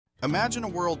Imagine a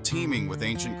world teeming with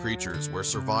ancient creatures where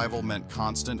survival meant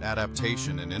constant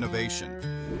adaptation and innovation.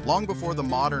 Long before the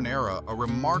modern era, a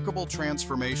remarkable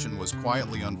transformation was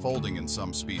quietly unfolding in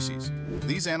some species.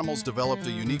 These animals developed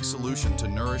a unique solution to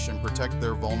nourish and protect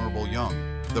their vulnerable young: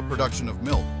 the production of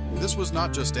milk. This was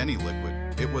not just any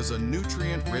liquid, it was a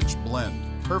nutrient-rich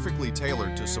blend, perfectly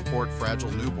tailored to support fragile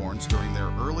newborns during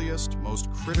their earliest,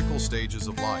 most critical stages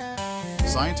of life.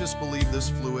 Scientists believe this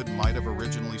fluid might have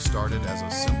originally started as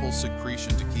a simple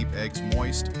secretion to keep eggs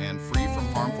moist and free from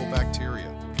harmful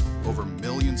bacteria. Over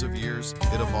millions of years,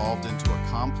 it evolved into a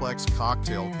complex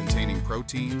cocktail containing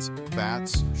proteins,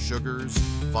 fats, sugars,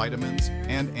 vitamins,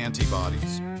 and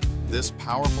antibodies. This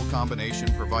powerful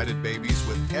combination provided babies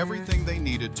with everything they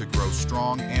needed to grow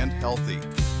strong and healthy,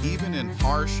 even in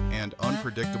harsh and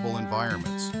unpredictable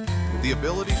environments. The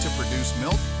ability to produce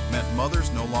milk meant mothers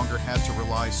no longer had to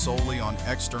rely solely on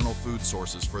external food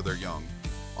sources for their young,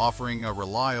 offering a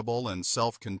reliable and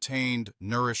self-contained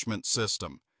nourishment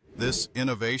system. This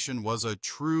innovation was a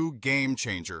true game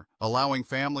changer, allowing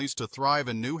families to thrive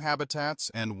in new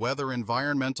habitats and weather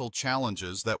environmental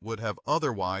challenges that would have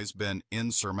otherwise been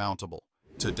insurmountable.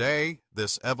 Today,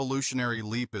 this evolutionary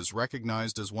leap is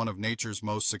recognized as one of nature's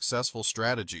most successful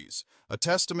strategies, a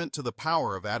testament to the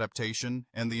power of adaptation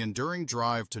and the enduring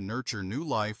drive to nurture new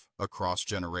life across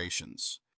generations.